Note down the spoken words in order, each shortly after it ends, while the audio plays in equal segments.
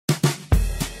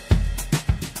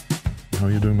How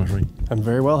are you doing, my friend? I'm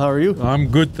very well. How are you? I'm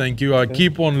good, thank you. I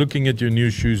keep on looking at your new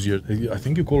shoes here. I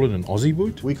think you call it an Aussie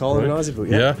boot? We call it an Aussie boot,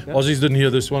 yeah. Yeah? Aussies didn't hear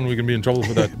this one. We're going to be in trouble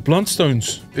for that.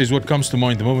 Bluntstones is what comes to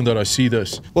mind the moment that I see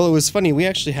this. Well, it was funny. We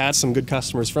actually had some good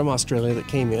customers from Australia that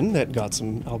came in that got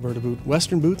some Alberta Boot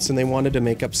Western boots, and they wanted to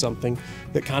make up something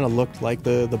that kind of looked like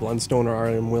the Blundstone or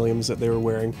R.M. Williams that they were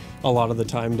wearing a lot of the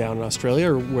time down in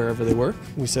Australia or wherever they were.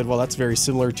 We said, well, that's very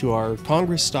similar to our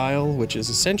Congress style, which is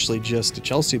essentially just a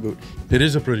Chelsea boot. It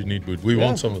is a pretty neat boot. We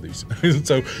want some of these.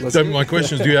 So my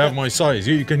question is, do you have my size?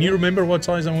 Can you remember what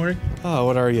size I'm wearing? Oh,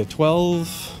 what are you,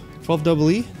 12 double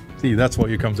E? See, that's why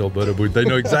you come to Alberta Boot. They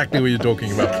know exactly what you're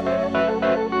talking about.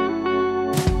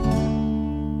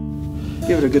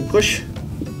 Give it a good push. See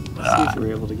if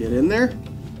we're able to get in there.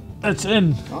 It's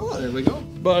in. Oh, there we go.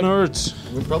 But it hurts.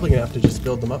 We're probably going to have to just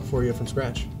build them up for you from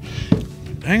scratch.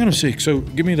 Hang on a sec. So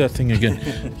give me that thing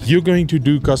again. You're going to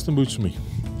do custom boots for me.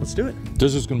 Let's do it.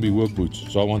 This is going to be work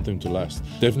boots, so I want them to last.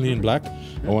 Definitely in black.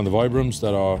 I want the Vibrams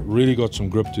that are really got some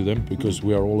grip to them because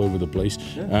we are all over the place.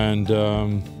 Yeah. And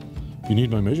you need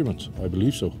my measurements. I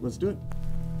believe so. Let's do it.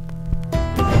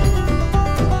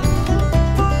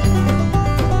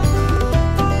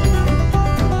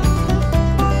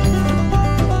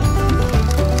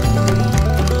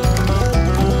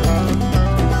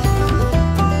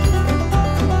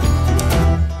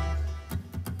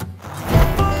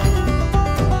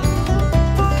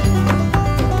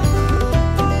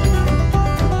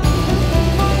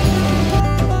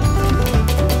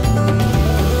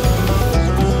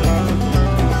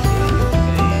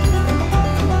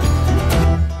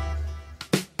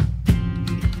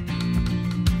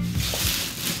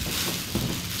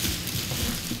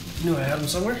 Knew I had them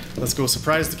somewhere. Let's go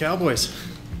surprise the Cowboys.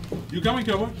 You coming,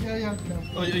 Cowboy? Yeah.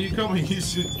 Oh, yeah, you coming?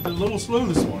 He's a little slow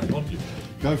this morning, aren't you?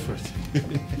 Go for it.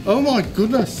 Oh my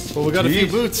goodness. Well, we got a few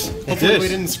boots. Hopefully we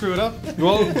didn't screw it up.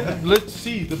 Well, let's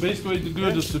see. The best way to do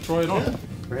it is to try it on.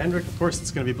 For Hendrik, of course, it's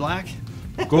going to be black.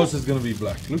 Of course it's going to be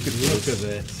black. Look at this. Look at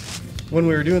that. When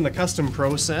we were doing the custom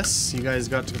process, you guys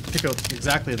got to pick out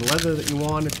exactly the leather that you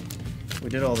wanted. We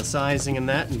did all the sizing and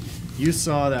that, and you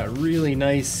saw that really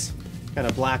nice kind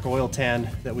of black oil tan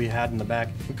that we had in the back.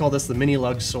 We call this the mini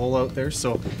lug sole out there,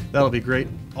 so that'll be great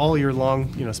all year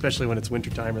long, you know, especially when it's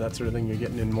wintertime or that sort of thing. You're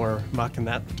getting in more muck and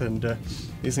that, and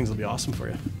these things will be awesome for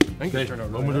you. I think they turn out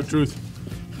really Moment nice. of truth.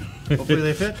 Hopefully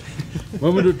they fit.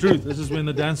 Moment of truth. This is when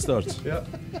the dance starts. Yeah.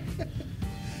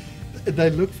 They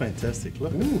look fantastic.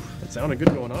 Look. Ooh, that sounded good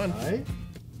going on. Aye.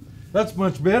 That's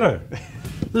much better.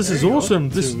 This is awesome.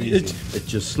 This it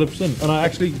just slips in, and I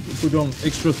actually put on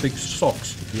extra thick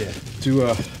socks. Yeah.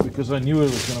 To because I knew it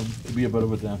was going to be a bit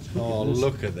of a dance. Oh,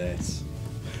 look at that.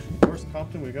 Of course,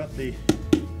 Compton, we got the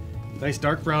nice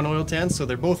dark brown oil tans. So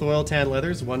they're both oil tan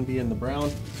leathers. One being the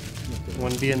brown,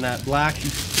 one being that black.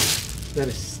 That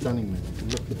is stunning, man.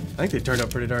 Look at that. I think they turned out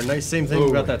pretty darn nice. Same thing.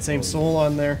 We've got that same sole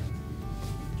on there.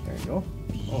 There you go.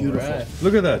 Beautiful. All right.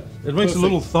 Look at that. It makes a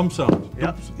little thumb sound.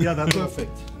 Yeah, that's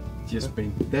Perfect. Just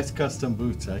been. That's custom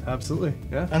boots, eh? absolutely.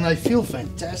 Yeah. And I feel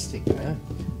fantastic, man.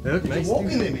 They look nice. Walk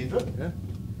in them, even. Yeah.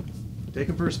 Take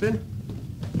them for a spin.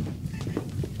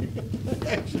 I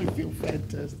actually feel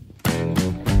fantastic.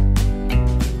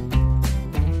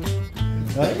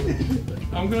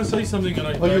 I'm going to say something,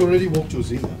 and Oh, you already walked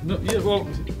yours in. No, yeah, well,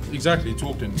 exactly. It's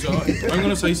walked in. So I'm going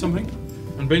to say something,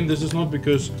 and Ben, this is not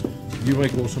because you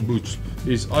make awesome boots.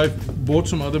 I've bought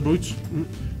some other boots,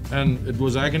 and it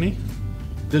was agony.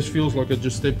 This feels like I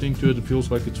just stepped into it. It feels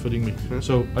like it's fitting me.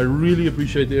 So I really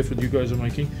appreciate the effort you guys are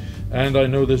making, and I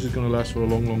know this is going to last for a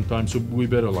long, long time. So we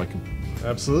better like them.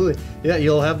 Absolutely. Yeah,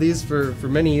 you'll have these for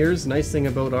many years. Nice thing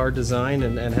about our design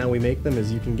and how we make them is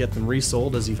you can get them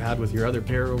resold as you've had with your other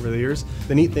pair over the years.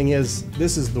 The neat thing is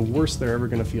this is the worst they're ever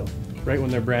going to feel. Right when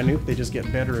they're brand new, they just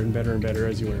get better and better and better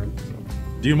as you wear them. So.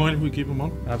 Do you mind if we keep them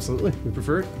on? Absolutely. We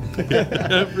prefer it.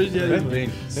 I appreciate it.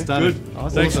 Ben, Good.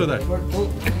 Awesome. Thanks for that.